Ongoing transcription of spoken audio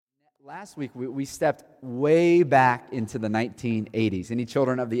Last week, we stepped way back into the 1980s. Any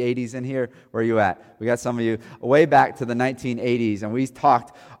children of the 80s in here? Where are you at? We got some of you way back to the 1980s, and we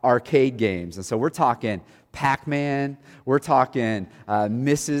talked arcade games. And so we're talking Pac-Man. We're talking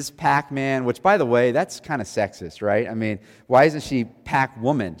Mrs. Pac-Man, which, by the way, that's kind of sexist, right? I mean, why isn't she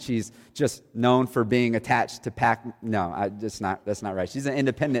Pac-Woman? She's just known for being attached to Pac. No, that's not right. She's an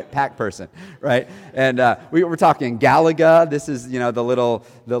independent Pac person, right? And we're talking Galaga. This is, the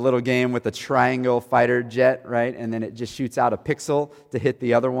little game with the triangle fighter jet, right? And then it just shoots out a pixel to hit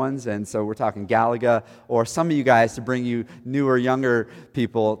the other ones. And so we're talking Galaga, or some of you guys, to bring you newer, younger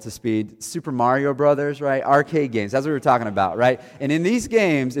people to speed, Super Mario Brothers, right? Arcade games. That's what we're talking about, right? And in these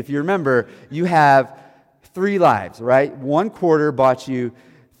games, if you remember, you have 3 lives, right? 1 quarter bought you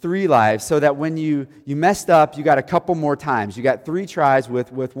 3 lives, so that when you messed up, you got a couple more times. You got 3 tries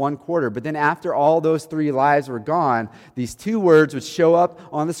with 1 quarter. But then after all those 3 lives were gone, these 2 words would show up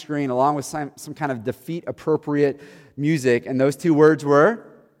on the screen along with some kind of defeat-appropriate music, and those 2 words were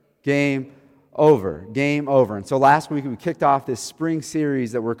game over. Game over. And so last week we kicked off this spring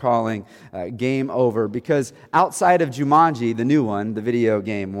series that we're calling Game Over, because outside of Jumanji, the new one, the video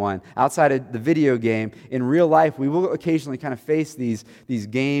game one, outside of the video game, in real life we will occasionally kind of face these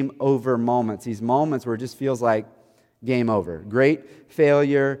game over moments, these moments where it just feels like game over. Great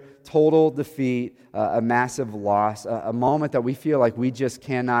failure, total defeat, a massive loss, a moment that we feel like we just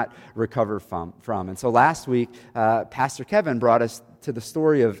cannot recover from. And so last week, Pastor Kevin brought us to the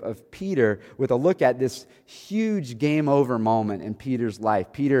story of Peter with a look at this huge game over moment in Peter's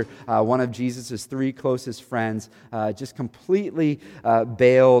life. Peter, one of Jesus' 3 closest friends, just completely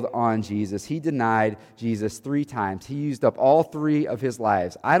bailed on Jesus. He denied Jesus 3 times. He used up all 3 of his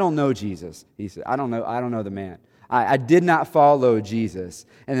lives. I don't know Jesus, he said. I don't know the man. I did not follow Jesus.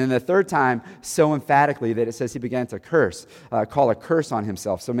 And then the 3rd time, so emphatically that it says he began to curse, call a curse on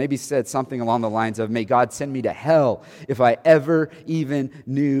himself. So maybe said something along the lines of, may God send me to hell if I ever even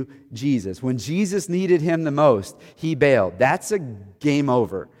knew Jesus. When Jesus needed him the most, he bailed. That's a game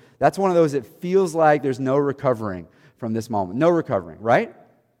over. That's one of those that feels like there's no recovering from this moment. No recovering, right?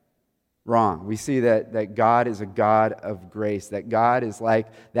 Wrong. We see that God is a God of grace, that God is like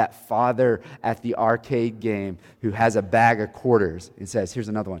that father at the arcade game who has a bag of quarters and says, here's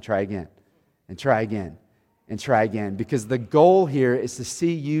another one, try again, and try again, and try again. Because the goal here is to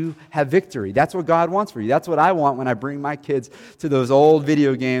see you have victory. That's what God wants for you. That's what I want when I bring my kids to those old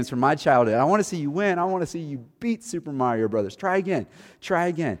video games from my childhood. I want to see you win. I want to see you beat Super Mario Brothers. Try again, try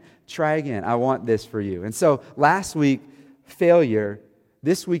again, try again. I want this for you. And so last week, failure.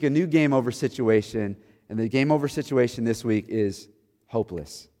 This week, a new game over situation, and the game over situation this week is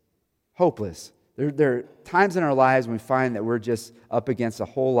hopeless. Hopeless. There are times in our lives when we find that we're just up against a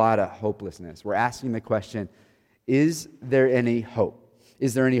whole lot of hopelessness. We're asking the question, is there any hope?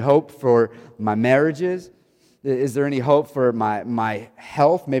 Is there any hope for my marriages? Is there any hope for my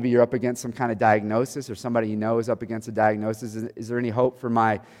health? Maybe you're up against some kind of diagnosis, or somebody you know is up against a diagnosis. Is there any hope for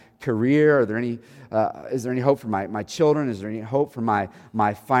my career? Is there any hope for my children? Is there any hope for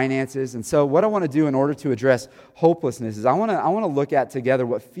my finances? And so what I want to do in order to address hopelessness is I want to look at together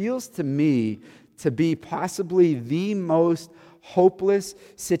what feels to me to be possibly the most hopeless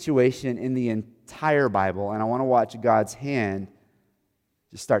situation in the entire Bible. And I want to watch God's hand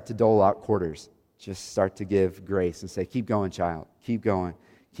just start to dole out quarters. Just start to give grace and say, keep going, child. Keep going.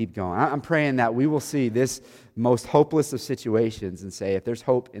 Keep going. I'm praying that we will see this most hopeless of situations and say, if there's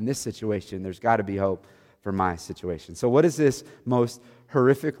hope in this situation, there's got to be hope for my situation. So what is this most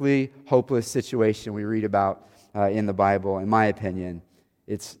horrifically hopeless situation we read about in the Bible? In my opinion,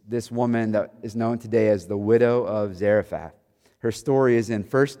 it's this woman that is known today as the widow of Zarephath. Her story is in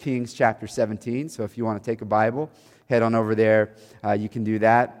 1 Kings chapter 17. So if you want to take a Bible, head on over there. You can do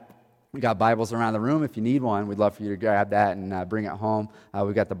that. We got Bibles around the room. If you need one, we'd love for you to grab that and bring it home.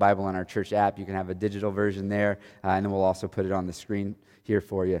 We've got the Bible on our church app. You can have a digital version there, and then we'll also put it on the screen here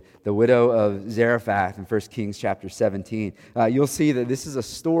for you. The widow of Zarephath in 1 Kings chapter 17. You'll see that this is a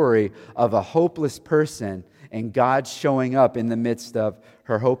story of a hopeless person and God showing up in the midst of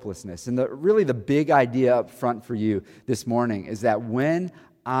her hopelessness. And really the big idea up front for you this morning is that when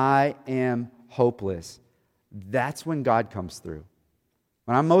I am hopeless, that's when God comes through.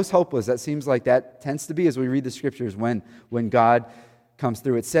 When I'm most hopeless, that seems like that tends to be, as we read the scriptures, when God comes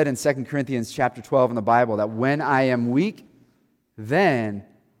through. It's said in 2 Corinthians chapter 12 in the Bible that when I am weak, then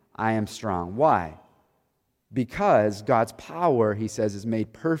I am strong. Why? Because God's power, he says, is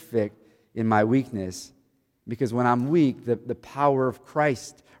made perfect in my weakness. Because when I'm weak, the power of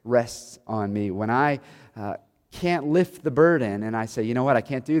Christ rests on me. When I can't lift the burden and I say, you know what, I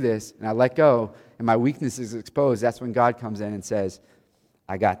can't do this, and I let go, and my weakness is exposed, that's when God comes in and says,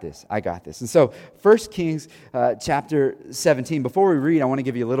 I got this. I got this. And so 1 Kings chapter 17, before we read, I want to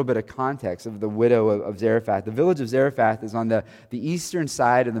give you a little bit of context of the widow of Zarephath. The village of Zarephath is on the eastern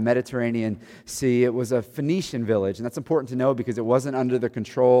side of the Mediterranean Sea. It was a Phoenician village, and that's important to know because it wasn't under the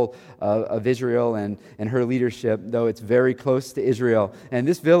control of Israel and her leadership, though it's very close to Israel. And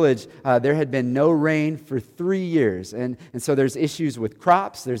this village, there had been no rain for 3 years. And so there's issues with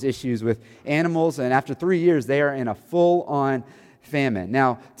crops, there's issues with animals, and after 3 years, they are in a full-on famine.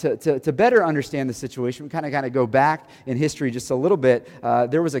 Now, to better understand the situation, we kind of go back in history just a little bit.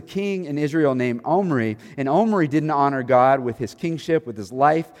 There was a king in Israel named Omri, and Omri didn't honor God with his kingship, with his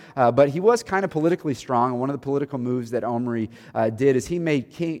life, but he was kind of politically strong. And one of the political moves that Omri did is he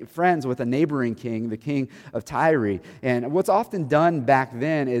made friends with a neighboring king, the king of Tyre. And what's often done back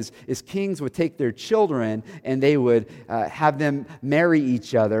then is kings would take their children and they would have them marry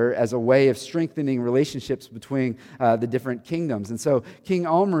each other as a way of strengthening relationships between the different kingdoms. And so King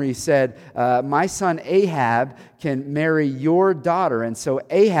Omri said, my son Ahab can marry your daughter. And so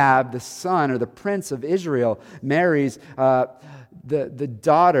Ahab, the son or the prince of Israel, marries the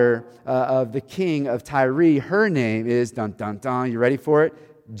daughter of the king of Tyre. Her name is, dun dun dun, you ready for it?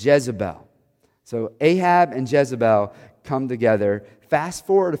 Jezebel. So Ahab and Jezebel come together. Fast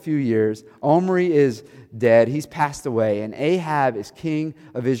forward a few years, Omri is dead. He's passed away, and Ahab is king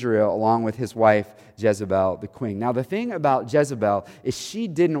of Israel along with his wife Jezebel, the queen. Now, the thing about Jezebel is she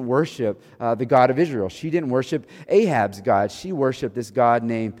didn't worship the God of Israel. She didn't worship Ahab's God. She worshiped this God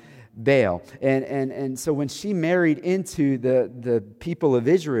named Baal. And so when she married into the people of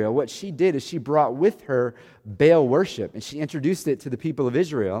Israel, what she did is she brought with her Baal worship, and she introduced it to the people of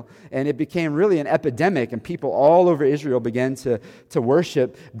Israel, and it became really an epidemic, and people all over Israel began to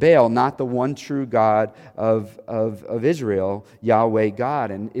worship Baal, not the one true God of Israel, Yahweh God.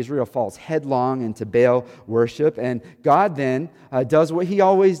 And Israel falls headlong into Baal worship, and God then does what he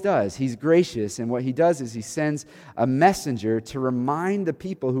always does. He's gracious, and what he does is he sends a messenger to remind the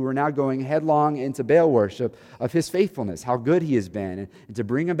people who are now going headlong into Baal worship of his faithfulness, how good he has been, and to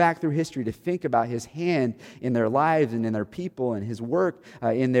bring them back through history to think about his hand in their lives and in their people and his work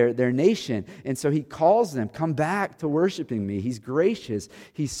in their nation. And so he calls them, come back to worshiping me. He's gracious.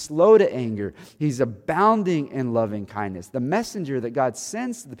 He's slow to anger. He's abounding in loving kindness. The messenger that God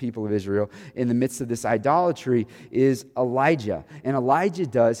sends to the people of Israel in the midst of this idolatry is Elijah. And Elijah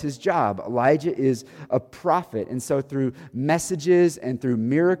does his job. Elijah is a prophet. And so through messages and through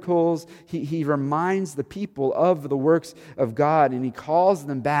miracles, he reminds the people of the works of God, and he calls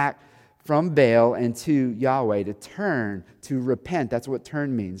them back from Baal and to Yahweh, to turn, to repent. That's what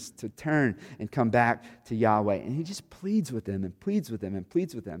turn means, to turn and come back to Yahweh. And he just pleads with them and pleads with them and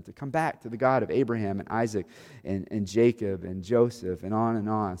pleads with them to come back to the God of Abraham and Isaac and Jacob and Joseph and on and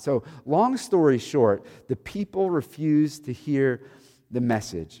on. So long story short, the people refused to hear the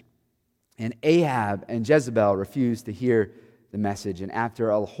message. And Ahab and Jezebel refused to hear the message. And after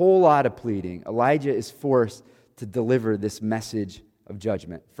a whole lot of pleading, Elijah is forced to deliver this message of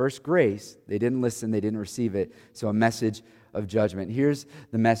judgment. First, grace. They didn't listen. They didn't receive it. So a message of judgment. Here's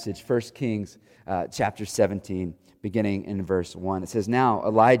the message. 1 Kings chapter 17, beginning in verse 1. It says, Now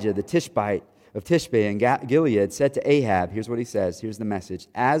Elijah, the Tishbite of Tishbe in Gilead, said to Ahab, here's what he says. Here's the message.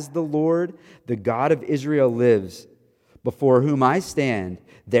 As the Lord, the God of Israel, lives, before whom I stand,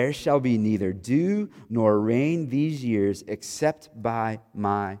 there shall be neither dew nor rain these years except by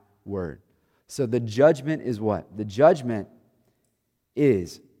my word. So the judgment is what? The judgment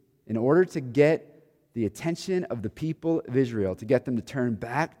is, in order to get the attention of the people of Israel, to get them to turn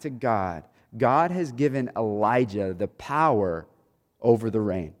back to God, God has given Elijah the power over the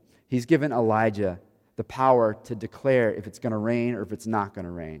rain. He's given Elijah the power to declare if it's going to rain or if it's not going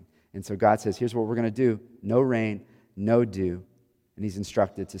to rain. And so God says, here's what we're going to do. No rain, no dew. And he's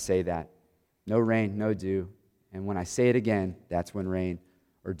instructed to say that. No rain, no dew. And when I say it again, that's when rain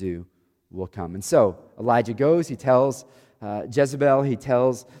or dew will come. And so Elijah goes, he tells Jezebel, he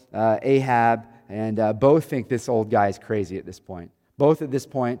tells Ahab, and both think this old guy is crazy at this point. Both at this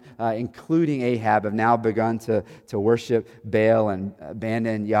point, including Ahab, have now begun to worship Baal and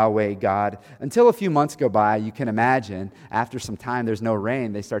abandon Yahweh God. Until a few months go by, you can imagine, after some time there's no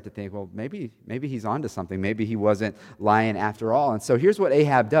rain, they start to think, well, maybe he's onto something. Maybe he wasn't lying after all. And so here's what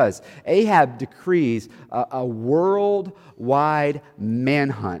Ahab does. Ahab decrees a worldwide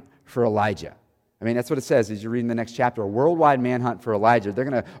manhunt for Elijah. I mean, that's what it says as you're reading the next chapter. A worldwide manhunt for Elijah. They're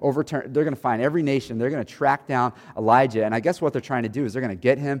going to find every nation. They're going to track down Elijah. And I guess what they're trying to do is they're going to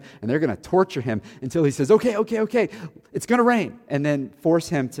get him and they're going to torture him until he says, okay, it's going to rain. And then force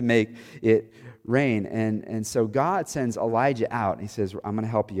him to make it rain. And so God sends Elijah out. He says, I'm going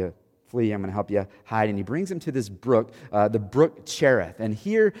to help you flee. I'm going to help you hide. And he brings him to this brook, the brook Cherith. And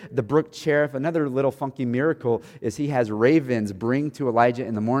here, the brook Cherith, another little funky miracle is he has ravens bring to Elijah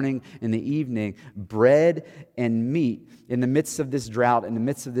in the morning, in the evening, bread and meat. In the midst of this drought, in the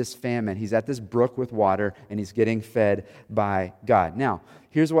midst of this famine, he's at this brook with water, and he's getting fed by God. Now,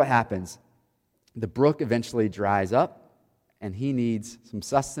 here's what happens. The brook eventually dries up, and he needs some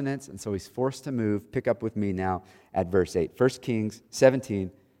sustenance, and so he's forced to move. Pick up with me now at verse 8. 1 Kings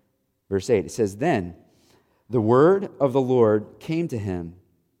 17, verse 8. It says, "Then the word of the Lord came to him,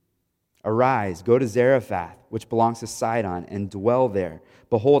 'Arise, go to Zarephath, which belongs to Sidon, and dwell there.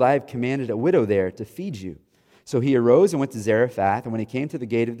 Behold, I have commanded a widow there to feed you.' So he arose and went to Zarephath, and when he came to the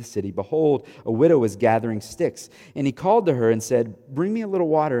gate of the city, behold, a widow was gathering sticks. And he called to her and said, 'Bring me a little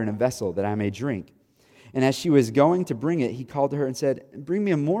water in a vessel, that I may drink.' And as she was going to bring it, he called to her and said, 'Bring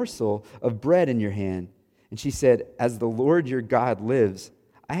me a morsel of bread in your hand.' And she said, 'As the Lord your God lives,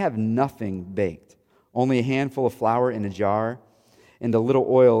 I have nothing baked, only a handful of flour in a jar and a little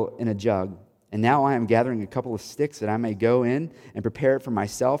oil in a jug. And now I am gathering a couple of sticks that I may go in and prepare it for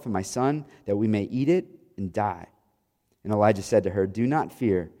myself and my son, that we may eat it and die.' And Elijah said to her, 'Do not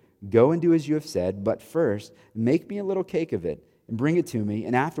fear. Go and do as you have said, but first make me a little cake of it and bring it to me,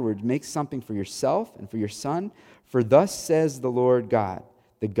 and afterwards make something for yourself and for your son. For thus says the Lord God,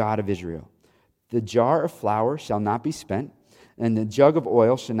 the God of Israel, the jar of flour shall not be spent, and the jug of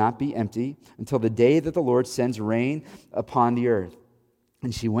oil shall not be empty, until the day that the Lord sends rain upon the earth.'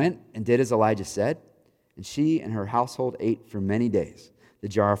 And she went and did as Elijah said, and she and her household ate for many days. The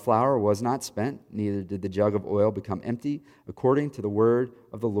jar of flour was not spent, neither did the jug of oil become empty, according to the word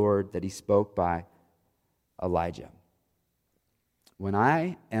of the Lord that he spoke by Elijah." When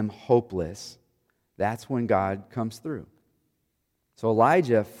I am hopeless, that's when God comes through. So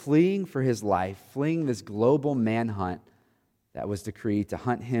Elijah, fleeing for his life, fleeing this global manhunt that was decreed to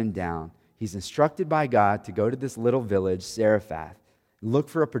hunt him down, he's instructed by God to go to this little village, Zarephath, look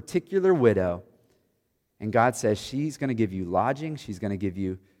for a particular widow, and God says she's going to give you lodging, she's going to give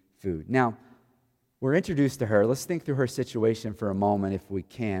you food. Now, we're introduced to her. Let's think through her situation for a moment if we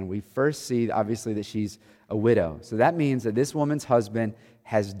can. We first see, obviously, that she's a widow. So that means that this woman's husband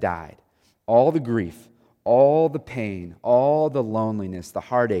has died. All the grief, all the pain, all the loneliness, the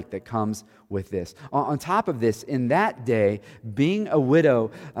heartache that comes with this. On top of this, in that day, being a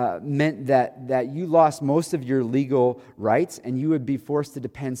widow meant that you lost most of your legal rights, and you would be forced to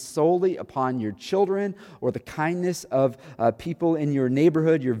depend solely upon your children or the kindness of people in your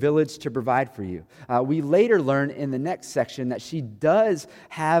neighborhood, your village, to provide for you. We later learn in the next section that she does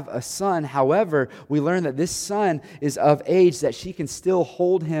have a son. However, we learn that this son is of age, that she can still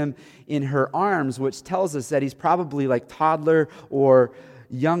hold him in her arms, which tells us that he's probably like toddler or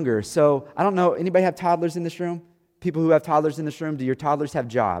younger. So I don't know, anybody have toddlers in this room? People who have toddlers in this room, do your toddlers have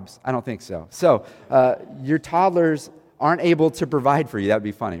jobs? I don't think so. So your toddlers aren't able to provide for you. That would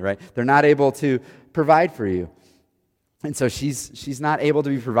be funny, right? They're not able to provide for you. And so she's not able to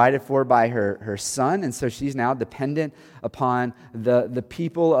be provided for by her son, and so she's now dependent upon the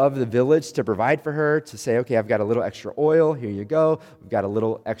people of the village to provide for her, to say, okay, I've got a little extra oil, here you go. We've got a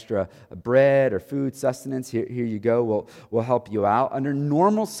little extra bread or food, sustenance, here you go. We'll help you out. Under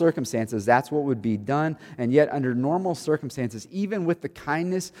normal circumstances, that's what would be done, and yet under normal circumstances, even with the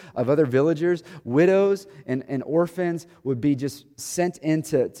kindness of other villagers, widows and orphans would be just sent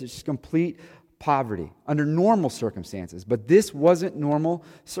into just complete poverty under normal circumstances. But this wasn't normal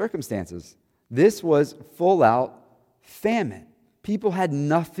circumstances. This was full out famine. People had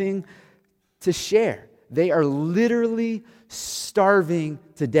nothing to share. They are literally starving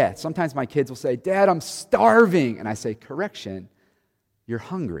to death. Sometimes my kids will say, "Dad, I'm starving." And I say, "Correction, you're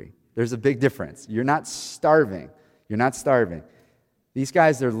hungry." There's a big difference. You're not starving. You're not starving. These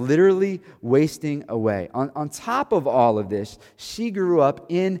guys, they're literally wasting away. On top of all of this, she grew up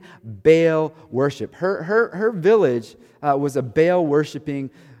in Baal worship. Her village was a Baal worshiping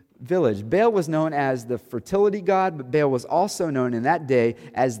village. Baal was known as the fertility god, but Baal was also known in that day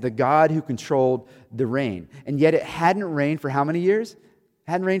as the god who controlled the rain. And yet it hadn't rained for how many years?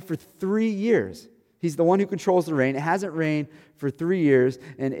 It hadn't rained for 3 years. He's the one who controls the rain. It hasn't rained for 3 years,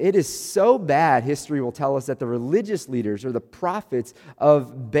 and it is so bad, history will tell us, that the religious leaders or the prophets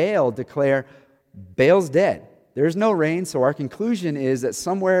of Baal declare, Baal's dead. There's no rain, so our conclusion is that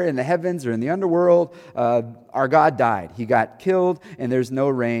somewhere in the heavens or in the underworld, our God died. He got killed, and there's no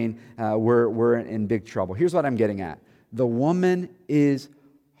rain. We're in big trouble. Here's what I'm getting at. The woman is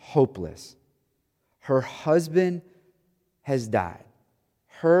hopeless. Her husband has died.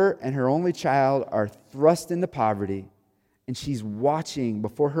 Her and her only child are thrust into poverty, and she's watching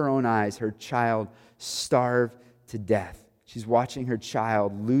before her own eyes her child starve to death. She's watching her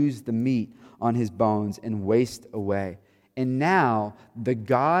child lose the meat on his bones and waste away. And now the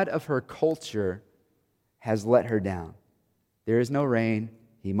God of her culture has let her down. There is no rain.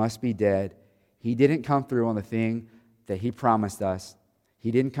 He must be dead. He didn't come through on the thing that he promised us. He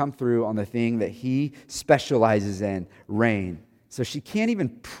didn't come through on the thing that he specializes in, rain. So she can't even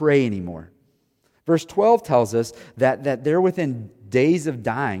pray anymore. Verse 12 tells us that they're within days of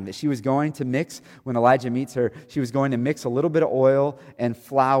dying, that she was going to mix, when Elijah meets her, she was going to mix a little bit of oil and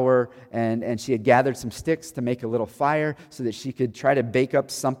flour, and she had gathered some sticks to make a little fire so that she could try to bake up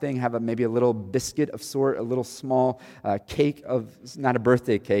something, have maybe a little biscuit of sort, a little small cake of, not a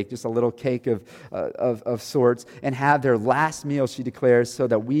birthday cake, just a little cake of sorts, and have their last meal, she declares, so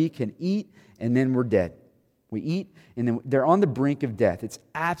that we can eat and then we're dead. We eat and then they're on the brink of death. It's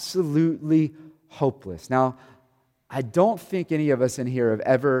absolutely hopeless. Now, I don't think any of us in here have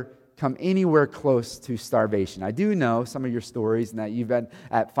ever come anywhere close to starvation. I do know some of your stories and that you've been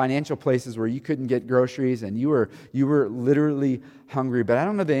at financial places where you couldn't get groceries and you were literally hungry. But I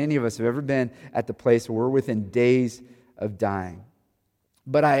don't know that any of us have ever been at the place where we're within days of dying.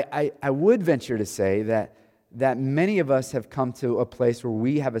 But I would venture to say that many of us have come to a place where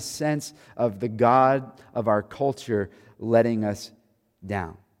we have a sense of the God of our culture letting us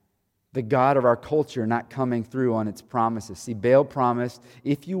down. The God of our culture not coming through on its promises. See, Baal promised,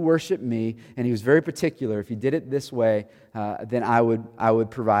 if you worship me, and he was very particular, if you did it this way, then I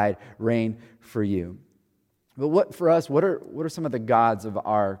would provide rain for you. But what are some of the gods of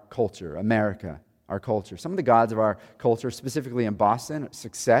our culture, America, our culture? Some of the gods of our culture, specifically in Boston,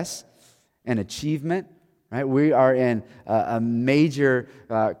 success and achievement. Right? We are in a major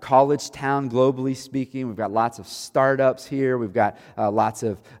college town, globally speaking. We've got lots of startups here. We've got lots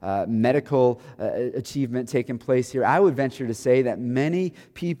of medical achievement taking place here. I would venture to say that many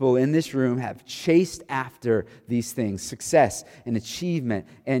people in this room have chased after these things, success and achievement,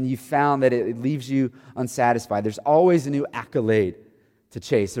 and you found that it leaves you unsatisfied. There's always a new accolade to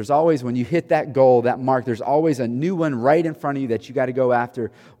chase. There's always, when you hit that goal, that mark, there's always a new one right in front of you that you got to go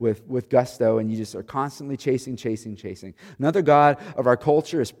after with gusto, and you just are constantly chasing. Another god of our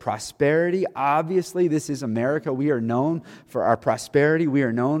culture is prosperity. Obviously, this is America. We are known for our prosperity. We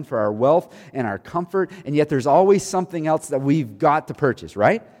are known for our wealth and our comfort, and yet there's always something else that we've got to purchase,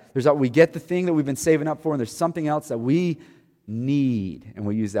 right? We get the thing that we've been saving up for, and there's something else that we need, and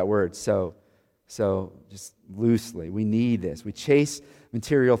we use that word so just loosely. We need this. We chase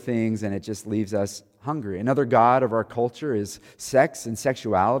material things, and it just leaves us hungry. Another god of our culture is sex and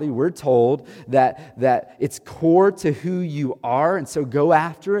sexuality. We're told that it's core to who you are, and so go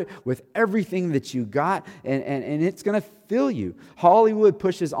after it with everything that you got, and it's going to fill you. Hollywood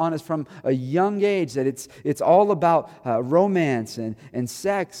pushes on us from a young age that it's all about romance and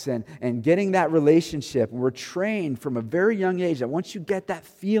sex and getting that relationship. And we're trained from a very young age that once you get that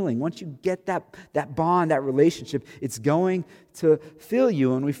feeling, once you get that bond, that relationship, it's going to fill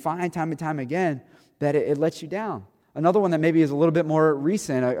you. And we find time and time again that it lets you down. Another one that maybe is a little bit more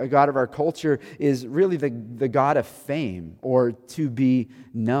recent, a god of our culture, is really the god of fame or to be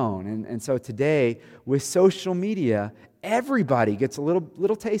known. And so today, with social media, everybody gets a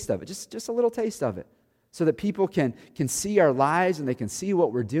little taste of it, just a little taste of it, so that people can see our lives and they can see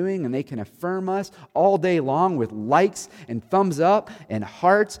what we're doing and they can affirm us all day long with likes and thumbs up and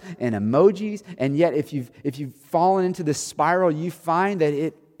hearts and emojis. And yet, if you've fallen into this spiral, you find that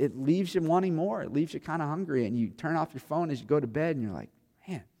it leaves you wanting more. It leaves you kind of hungry, and you turn off your phone as you go to bed, and you're like,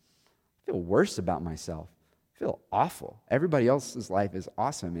 man, I feel worse about myself. I feel awful. Everybody else's life is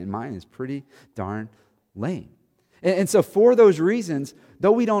awesome, and mine is pretty darn lame. And so for those reasons,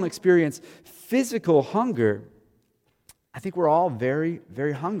 though we don't experience physical hunger, I think we're all very,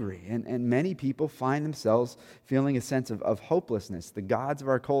 very hungry. And many people find themselves feeling a sense of hopelessness. The gods of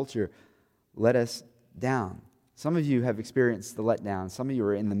our culture let us down. Some of you have experienced the letdown. Some of you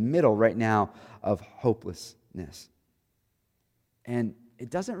are in the middle right now of hopelessness. And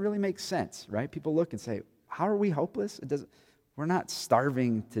it doesn't really make sense, right? People look and say, how are we hopeless? We're not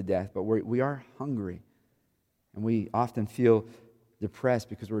starving to death, but we are hungry. And we often feel depressed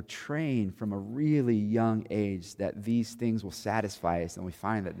because we're trained from a really young age that these things will satisfy us, and we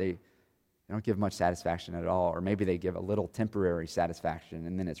find that they don't give much satisfaction at all, or maybe they give a little temporary satisfaction,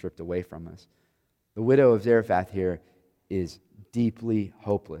 and then it's ripped away from us. The widow of Zarephath here is deeply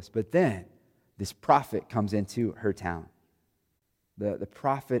hopeless. But then this prophet comes into her town. The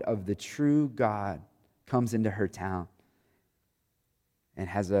prophet of the true God comes into her town and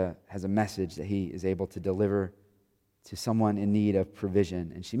has a message that he is able to deliver to someone in need of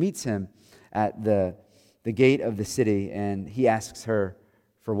provision. And she meets him at the gate of the city, and he asks her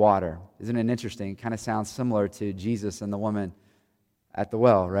for water. Isn't it interesting? It kind of sounds similar to Jesus and the woman at the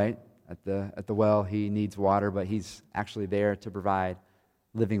well, right? At the well, he needs water, but he's actually there to provide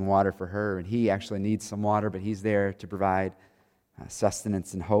living water for her. And he actually needs some water, but he's there to provide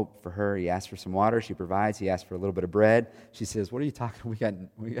sustenance and hope for her. He asks for some water. She provides. He asks for a little bit of bread. She says, "What are you talking?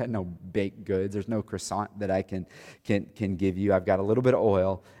 We got no baked goods. There's no croissant that I can give you. I've got a little bit of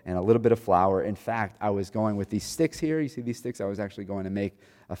oil and a little bit of flour. In fact, I was going with these sticks here. You see these sticks? I was actually going to make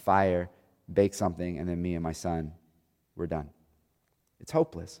a fire, bake something, and then me and my son, we're done." It's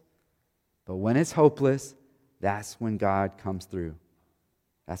hopeless. But when it's hopeless, that's when God comes through.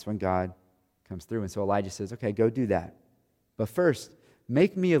 That's when God comes through. And so Elijah says, "Okay, go do that. But first,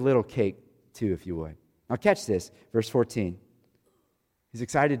 make me a little cake too, if you would." Now catch this, verse 14. He's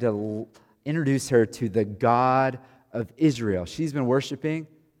excited to introduce her to the God of Israel. She's been worshiping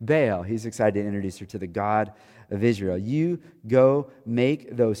Baal. He's excited to introduce her to the God of Israel. You go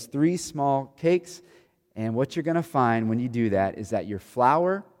make those 3 small cakes, and what you're going to find when you do that is that your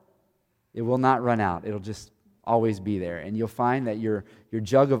flour, it will not run out. It'll just always be there. And you'll find that your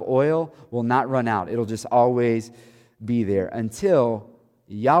jug of oil will not run out. It'll just always be there until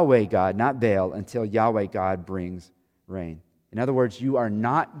Yahweh God, not Baal, until Yahweh God brings rain. In other words, you are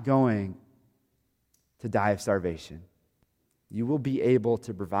not going to die of starvation. You will be able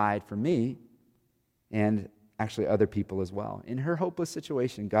to provide for me and actually other people as well. In her hopeless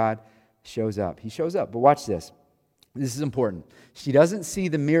situation, God shows up. He shows up. But watch this. This is important. She doesn't see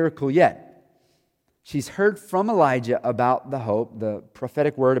the miracle yet. She's heard from Elijah about the hope, the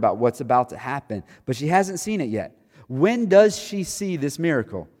prophetic word about what's about to happen, but she hasn't seen it yet. When does she see this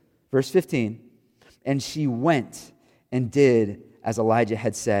miracle? Verse 15, and she went and did as Elijah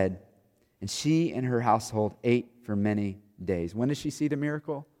had said, and she and her household ate for many days. When does she see the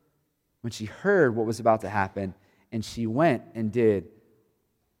miracle? When she heard what was about to happen, and she went and did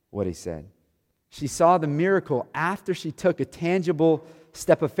what he said. She saw the miracle after she took a tangible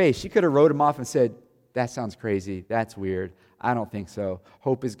step of faith. She could have wrote him off and said, "That sounds crazy. That's weird. I don't think so.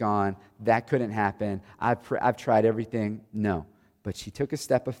 Hope is gone. That couldn't happen. I've tried everything." No. But she took a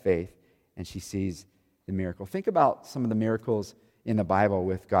step of faith, and she sees the miracle. Think about some of the miracles in the Bible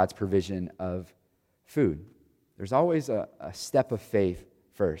with God's provision of food. There's always a step of faith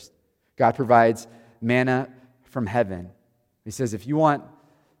first. God provides manna from heaven. He says, if you want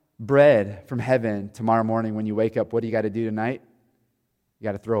bread from heaven tomorrow morning when you wake up, what do you got to do tonight? You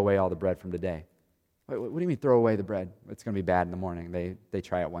got to throw away all the bread from today. What do you mean throw away the bread? It's going to be bad in the morning. They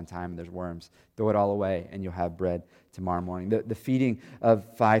try it one time and there's worms. Throw it all away and you'll have bread tomorrow morning. The feeding of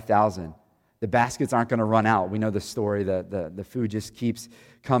 5,000. The baskets aren't going to run out. We know the story. The food just keeps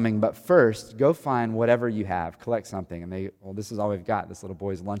coming. But first, go find whatever you have. Collect something. And this is all we've got. This little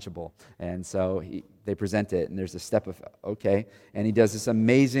boy's Lunchable. And so they present it. And there's a step of, okay. And he does this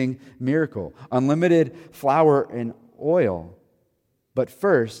amazing miracle. Unlimited flour and oil. But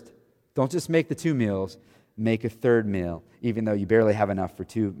first, don't just make the 2 meals. Make a third meal. Even though you barely have enough for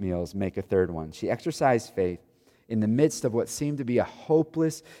 2 meals, make a third one. She exercised faith. In the midst of what seemed to be a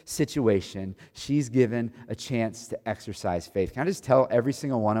hopeless situation, she's given a chance to exercise faith. Can I just tell every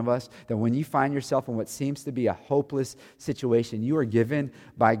single one of us that when you find yourself in what seems to be a hopeless situation, you are given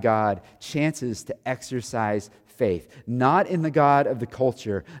by God chances to exercise faith. Not in the God of the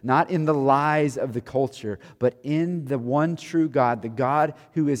culture, not in the lies of the culture, but in the one true God, the God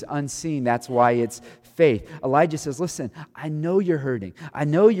who is unseen. That's why it's faith. Elijah says, listen, I know you're hurting. I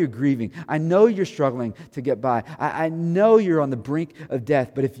know you're grieving. I know you're struggling to get by. I know you're on the brink of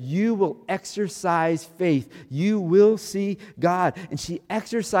death. But if you will exercise faith, you will see God. And she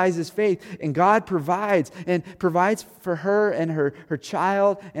exercises faith, and God provides for her and her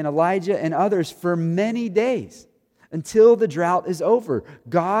child and Elijah and others for many days until the drought is over.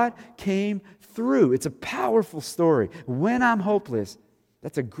 God came through. It's a powerful story. When I'm hopeless,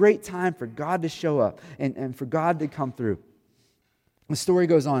 that's a great time for God to show up and for God to come through. The story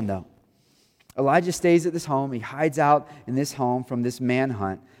goes on, though. Elijah stays at this home. He hides out in this home from this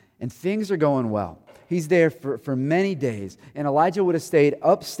manhunt, and things are going well. He's there for many days. And Elijah would have stayed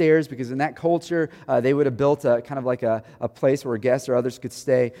upstairs because in that culture, they would have built a kind of like a place where guests or others could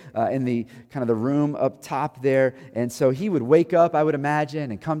stay in the kind of the room up top there. And so he would wake up, I would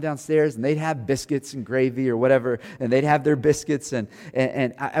imagine, and come downstairs, and they'd have biscuits and gravy or whatever, and they'd have their biscuits. And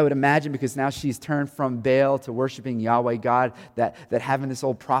I would imagine, because now she's turned from Baal to worshiping Yahweh God, that having this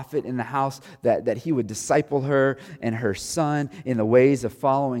old prophet in the house, that he would disciple her and her son in the ways of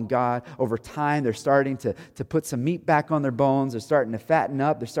following God. Over time, they're starting to put some meat back on their bones. They're starting to fatten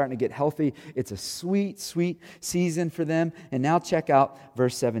up. They're starting to get healthy. It's a sweet, sweet season for them. And now check out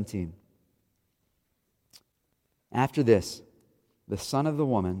verse 17. After this, the son of the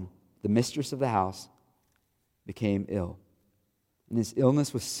woman, the mistress of the house, became ill. And his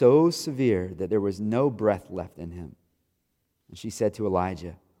illness was so severe that there was no breath left in him. And she said to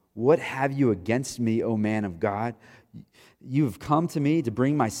Elijah, "What have you against me, O man of God? You have come to me to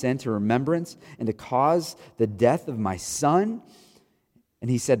bring my sin to remembrance and to cause the death of my son?" And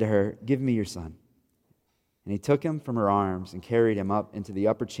he said to her, "Give me your son." And he took him from her arms and carried him up into the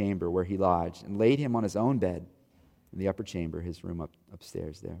upper chamber where he lodged and laid him on his own bed in the upper chamber, his room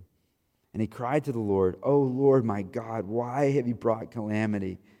upstairs there. And he cried to the Lord, "O Lord my God, why have you brought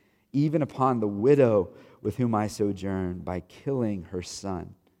calamity even upon the widow with whom I sojourn by killing her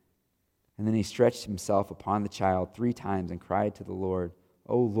son?" And then he stretched himself upon the child 3 times and cried to the Lord,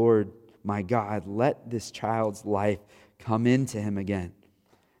 "O Lord my God, let this child's life come into him again."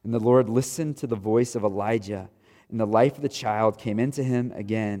 And the Lord listened to the voice of Elijah, and the life of the child came into him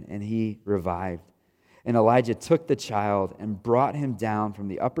again, and he revived. And Elijah took the child and brought him down from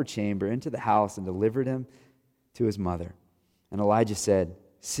the upper chamber into the house and delivered him to his mother. And Elijah said,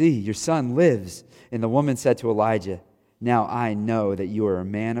 "See, your son lives." And the woman said to Elijah, "Now I know that you are a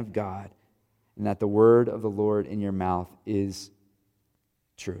man of God, and that the word of the Lord in your mouth is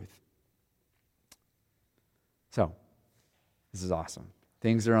truth." So, this is awesome.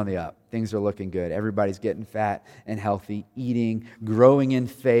 Things are on the up. Things are looking good. Everybody's getting fat and healthy, eating, growing in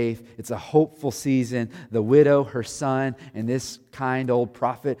faith. It's a hopeful season. The widow, her son, and this kind old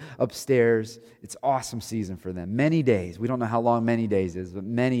prophet upstairs. It's an awesome season for them. Many days. We don't know how long many days is, but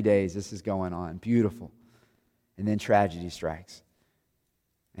many days this is going on. Beautiful. And then tragedy strikes.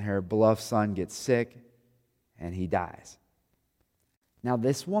 And her beloved son gets sick, and he dies. Now,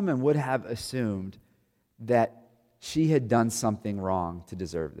 this woman would have assumed that she had done something wrong to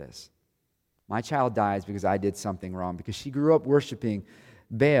deserve this. My child dies because I did something wrong, because she grew up worshiping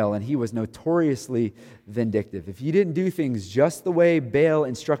Baal, and he was notoriously vindictive. If you didn't do things just the way Baal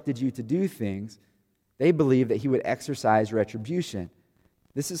instructed you to do things, they believed that he would exercise retribution.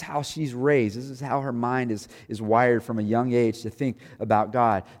 This is how she's raised. This is how her mind is wired from a young age to think about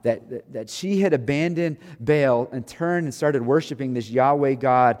God. That she had abandoned Baal and turned and started worshiping this Yahweh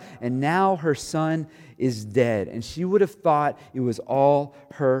God, and now her son is dead. And she would have thought it was all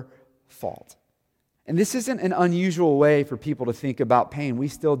her fault. And this isn't an unusual way for people to think about pain. We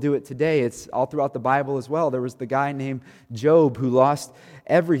still do it today. It's all throughout the Bible as well. There was the guy named Job who lost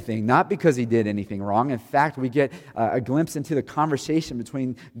everything, not because he did anything wrong. In fact, we get a glimpse into the conversation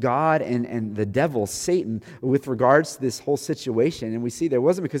between God and the devil, Satan, with regards to this whole situation. And we see that it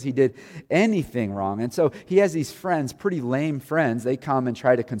wasn't because he did anything wrong. And so he has these friends, pretty lame friends. They come and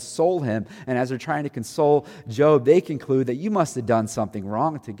try to console him. And as they're trying to console Job, they conclude that you must have done something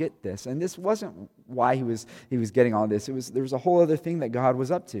wrong to get this. And this wasn't why he was getting all this. There was a whole other thing that God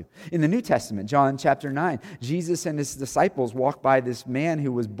was up to. In the New Testament, John chapter 9, Jesus and his disciples walk by this man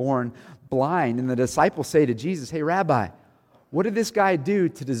who was born blind, and the disciples say to Jesus, "Hey, Rabbi, what did this guy do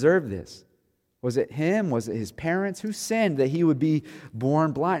to deserve this? Was it him? Was it his parents? Who sinned that he would be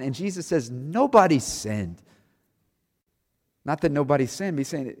born blind?" And Jesus says, "Nobody sinned." Not that nobody sinned, but he's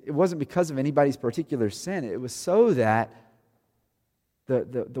saying it wasn't because of anybody's particular sin. It was so that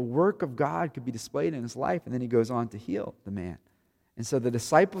the work of God could be displayed in his life. And then he goes on to heal the man. And so the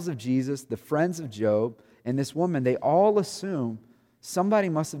disciples of Jesus, the friends of Job, and this woman, they all assume somebody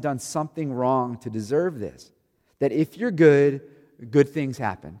must have done something wrong to deserve this. That if you're good, good things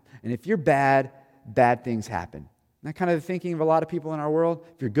happen. And if you're bad, bad things happen. And that kind of the thinking of a lot of people in our world.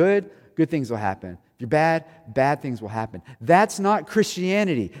 If you're good, good things will happen. If you're bad, bad things will happen. That's not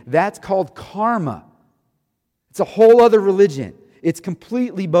Christianity. That's called karma. It's a whole other religion. It's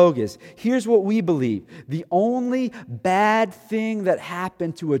completely bogus. Here's what we believe. The only bad thing that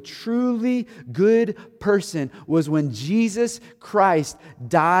happened to a truly good person was when Jesus Christ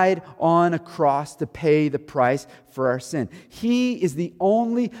died on a cross to pay the price for our sin. He is the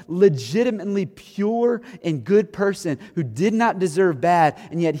only legitimately pure and good person who did not deserve bad,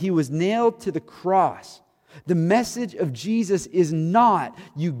 and yet he was nailed to the cross. The message of Jesus is not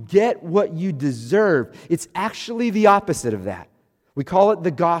you get what you deserve. It's actually the opposite of that. We call it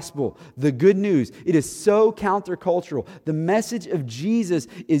the gospel, the good news. It is so countercultural. The message of Jesus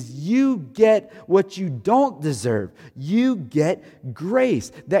is you get what you don't deserve. You get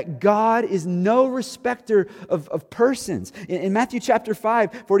grace. That God is no respecter of persons. In Matthew chapter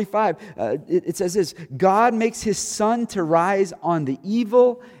 5:45, it says this, God makes his sun to rise on the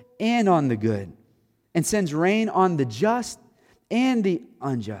evil and on the good, and sends rain on the just and the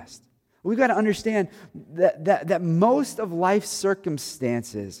unjust. We've got to understand that most of life's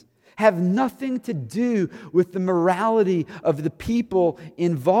circumstances have nothing to do with the morality of the people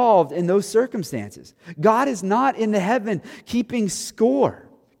involved in those circumstances. God is not in the heaven keeping score,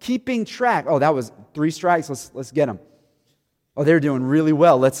 keeping track. Oh, that was 3 strikes. Let's get them. Oh, they're doing really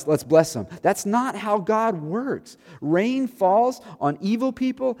well. Let's bless them. That's not how God works. Rain falls on evil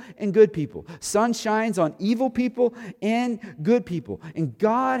people and good people. Sun shines on evil people and good people. And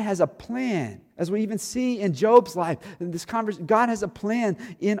God has a plan, as we even see in Job's life. In this conversation, God has a plan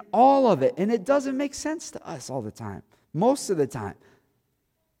in all of it. And it doesn't make sense to us all the time, most of the time.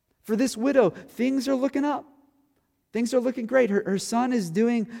 For this widow, things are looking up. Things are looking great. Her son is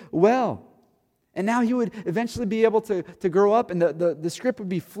doing well. And now he would eventually be able to grow up, and the script would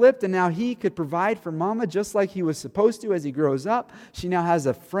be flipped, and now he could provide for mama just like he was supposed to as he grows up. She now has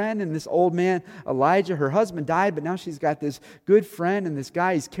a friend, and this old man, Elijah, her husband died, but now she's got this good friend, and this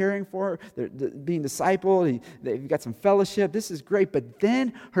guy he's caring for her. They're being discipled. They've got some fellowship. This is great. But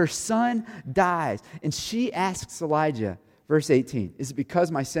then her son dies, and she asks Elijah, verse 18, is it because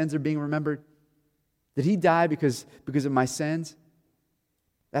my sins are being remembered? Did he die because of my sins?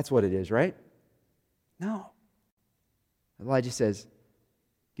 That's what it is, right? No. Elijah says,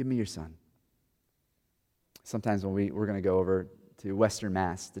 give me your son. Sometimes when we're going to go over to Western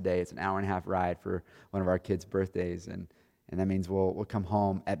Mass today, it's an 1.5-hour ride for one of our kids' birthdays, and that means we'll come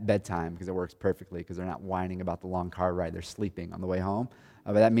home at bedtime because it works perfectly because they're not whining about the long car ride. They're sleeping on the way home.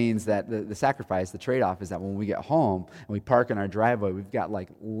 But that means that the sacrifice, the trade-off is that when we get home and we park in our driveway, we've got like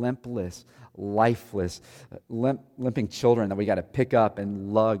limpless, lifeless, limping children that we got to pick up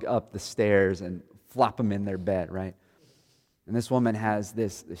and lug up the stairs and flop them in their bed, right? And this woman has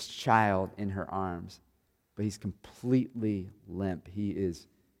this child in her arms, but he's completely limp. He is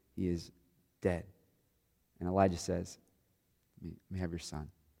dead. And Elijah says, let me have your son.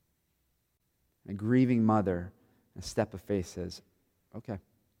 A grieving mother, a step of faith, says, okay.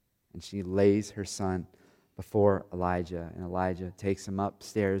 And she lays her son before Elijah, and Elijah takes him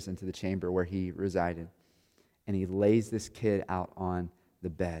upstairs into the chamber where he resided, and he lays this kid out on the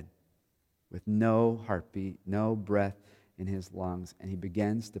bed with no heartbeat, no breath in his lungs, and he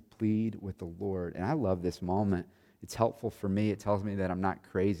begins to plead with the Lord. And I love this moment. It's helpful for me. It tells me that I'm not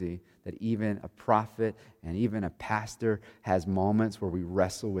crazy, that even a prophet and even a pastor has moments where we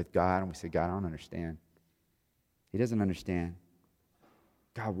wrestle with God and we say, God, I don't understand. He doesn't understand.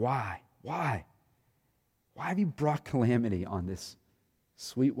 God, why? Why? Why have you brought calamity on this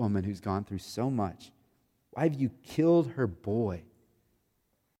sweet woman who's gone through so much? Why have you killed her boy?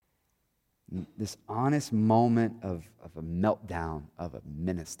 This honest moment of a meltdown of a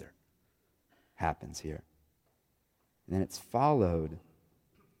minister happens here. And then it's followed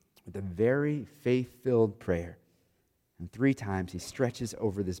with a very faith-filled prayer. And 3 times he stretches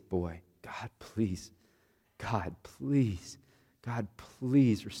over this boy. God, please. God, please. God,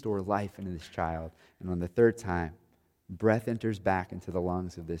 please restore life into this child. And on the 3rd time, breath enters back into the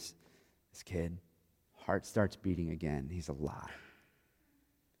lungs of this kid. Heart starts beating again. He's alive.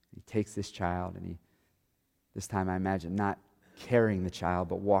 He takes this child, and this time I imagine not carrying the child,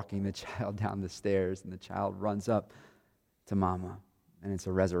 but walking the child down the stairs, and the child runs up to mama, and it's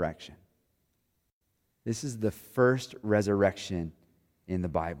a resurrection. This is the first resurrection in the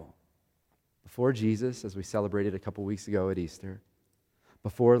Bible. Before Jesus, as we celebrated a couple weeks ago at Easter,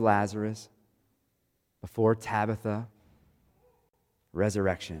 before Lazarus, before Tabitha,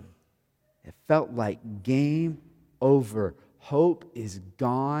 resurrection. It felt like game over. Hope is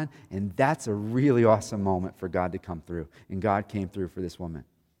gone, and that's a really awesome moment for God to come through. And God came through for this woman.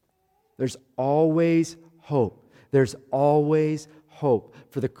 There's always hope. There's always hope.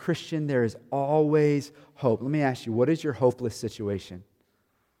 For the Christian, there is always hope. Let me ask you, what is your hopeless situation?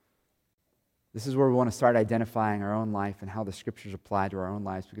 This is where we want to start identifying our own life and how the Scriptures apply to our own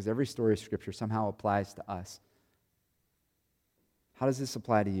lives, because every story of Scripture somehow applies to us. How does this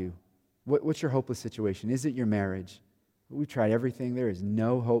apply to you? What's your hopeless situation? Is it your marriage? We've tried everything. There is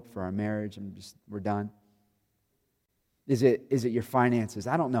no hope for our marriage, and we're done. Is it your finances?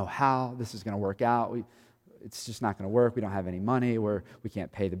 I don't know how this is going to work out. It's just not going to work. We don't have any money. We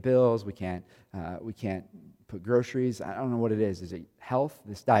can't pay the bills. We can't put groceries. I don't know what it is. Is it health?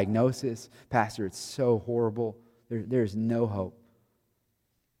 This diagnosis? Pastor, it's so horrible. There's no hope.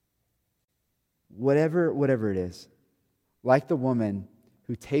 Whatever it is, like the woman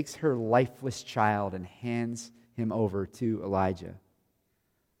who takes her lifeless child and hands him over to Elijah,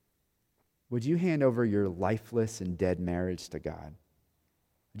 would you hand over your lifeless and dead marriage to God?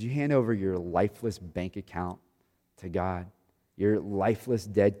 Would you hand over your lifeless bank account to God? Your lifeless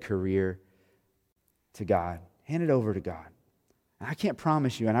dead career to God? Hand it over to God. And I can't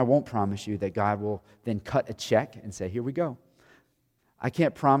promise you, and I won't promise you, that God will then cut a check and say, here we go. I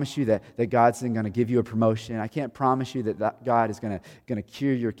can't promise you that God's going to give you a promotion. I can't promise you that God is going to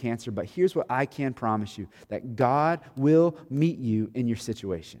cure your cancer. But here's what I can promise you, that God will meet you in your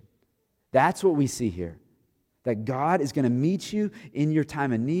situation. That's what we see here. That God is going to meet you in your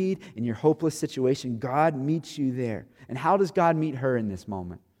time of need, in your hopeless situation. God meets you there. And how does God meet her in this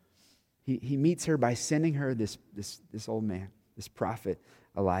moment? He meets her by sending her this old man, this prophet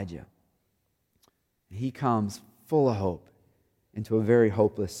Elijah. He comes full of hope into a very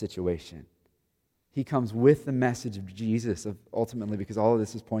hopeless situation. He comes with the message of Jesus, ultimately, because all of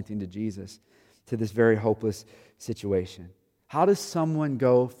this is pointing to Jesus, to this very hopeless situation. How does someone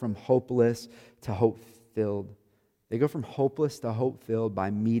go from hopeless to hope-filled? They go from hopeless to hope-filled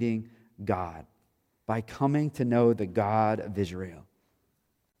by meeting God, by coming to know the God of Israel.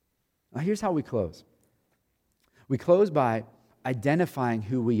 Now, here's how we close. We close by identifying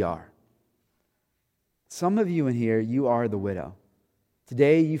who we are. Some of you in here, you are the widow.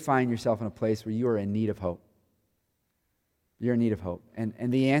 Today, you find yourself in a place where you are in need of hope. You're in need of hope. And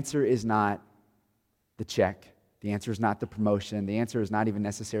the answer is not the check. The answer is not the promotion. The answer is not even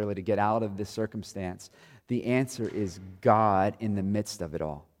necessarily to get out of this circumstance. The answer is God in the midst of it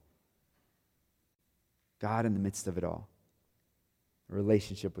all. God in the midst of it all. A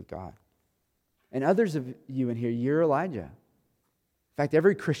relationship with God. And others of you in here, you're Elijah. In fact,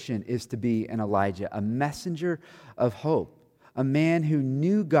 every Christian is to be an Elijah, a messenger of hope. A man who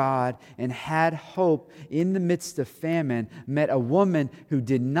knew God and had hope in the midst of famine met a woman who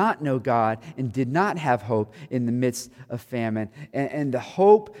did not know God and did not have hope in the midst of famine. And the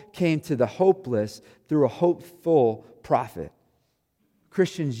hope came to the hopeless through a hopeful prophet.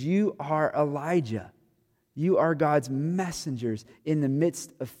 Christians, you are Elijah. You are God's messengers in the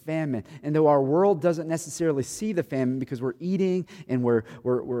midst of famine. And though our world doesn't necessarily see the famine because we're eating and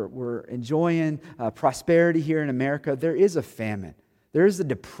we're enjoying prosperity here in America, there is a famine. There is a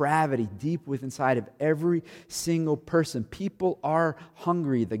depravity deep within inside of every single person. People are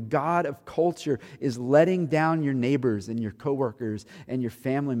hungry. The God of culture is letting down your neighbors and your coworkers and your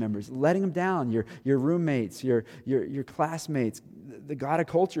family members, letting them down, your roommates, your classmates. The God of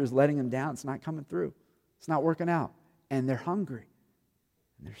culture is letting them down. It's not coming through. It's not working out. And they're hungry.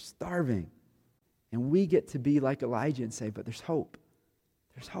 And they're starving. And we get to be like Elijah and say, but there's hope.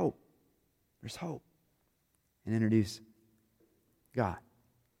 There's hope. There's hope. And introduce God.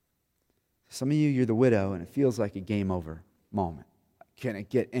 Some of you, you're the widow, and it feels like a game over moment. Can it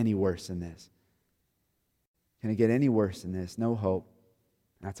get any worse than this? Can it get any worse than this? No hope.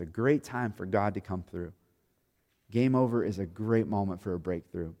 And that's a great time for God to come through. Game over is a great moment for a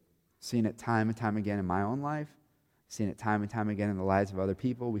breakthrough. Seen it time and time again in my own life. Seen it time and time again in the lives of other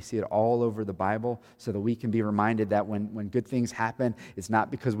people. We see it all over the Bible so that we can be reminded that when good things happen, it's not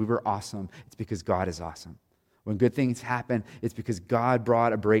because we were awesome. It's because God is awesome. When good things happen, it's because God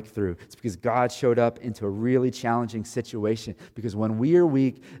brought a breakthrough. It's because God showed up into a really challenging situation. Because when we are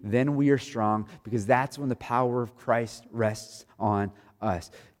weak, then we are strong. Because that's when the power of Christ rests on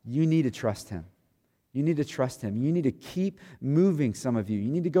us. You need to trust Him. You need to trust Him. You need to keep moving, some of you. You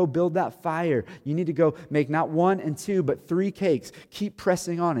need to go build that fire. You need to go make not 1 and 2, but 3 cakes. Keep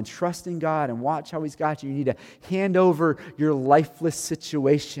pressing on and trusting God and watch how He's got you. You need to hand over your lifeless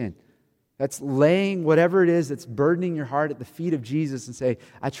situation. That's laying whatever it is that's burdening your heart at the feet of Jesus and say,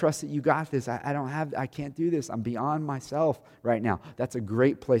 I trust that you got this. I can't do this. I'm beyond myself right now. That's a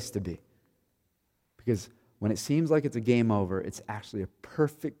great place to be. Because when it seems like it's a game over, it's actually a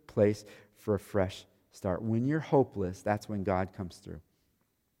perfect place for a fresh start. When you're hopeless, that's when God comes through.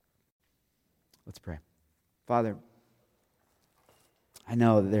 Let's pray. Father, I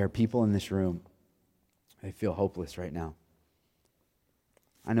know that there are people in this room who feel hopeless right now.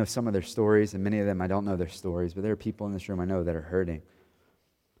 I know some of their stories, and many of them I don't know their stories, but there are people in this room I know that are hurting.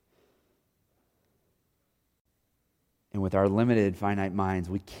 And with our limited, finite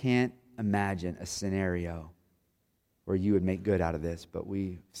minds, we can't imagine a scenario where you would make good out of this, but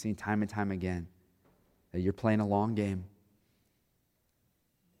we've seen time and time again that you're playing a long game.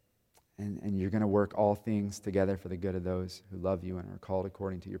 And you're going to work all things together for the good of those who love you and are called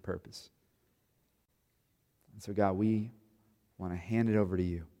according to your purpose. And so, God, we want to hand it over to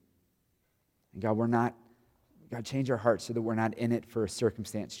you. And God, God, change our hearts so that we're not in it for a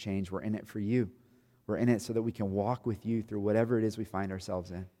circumstance change. We're in it for you. We're in it so that we can walk with you through whatever it is we find ourselves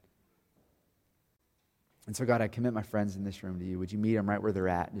in. And so, God, I commit my friends in this room to you. Would you meet them right where they're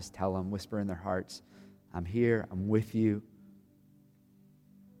at? Just tell them, whisper in their hearts, I'm here, I'm with you.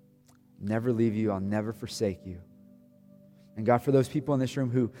 Never leave you, I'll never forsake you. And God, for those people in this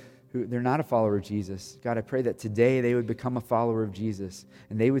room who who they're not a follower of Jesus. God, I pray that today they would become a follower of Jesus,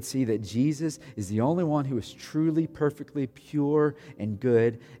 and they would see that Jesus is the only one who is truly, perfectly pure and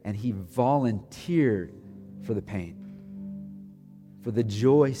good, and he volunteered for the pain, for the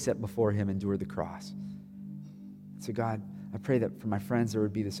joy set before him, endured the cross. So God, I pray that for my friends there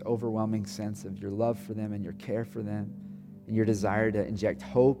would be this overwhelming sense of your love for them and your care for them and your desire to inject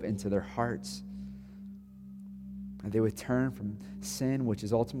hope into their hearts. And they would turn from sin, which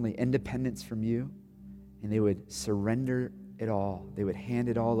is ultimately independence from you, and they would surrender it all. They would hand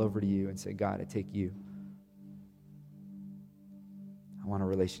it all over to you and say, God, I take you. I want a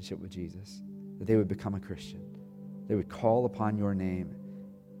relationship with Jesus. That they would become a Christian. They would call upon your name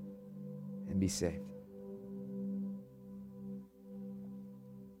and be saved.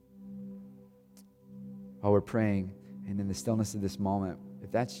 While we're praying, and in the stillness of this moment,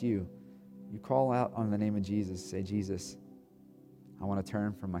 if that's you, you call out on the name of Jesus. Say, Jesus, I want to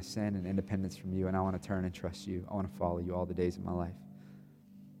turn from my sin and independence from you, and I want to turn and trust you. I want to follow you all the days of my life.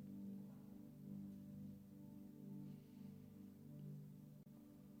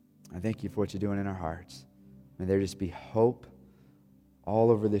 I thank you for what you're doing in our hearts. May there just be hope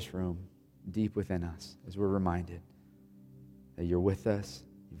all over this room, deep within us, as we're reminded that you're with us,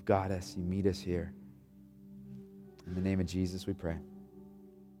 you've got us, you meet us here. In the name of Jesus we pray.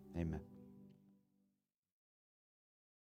 Amen.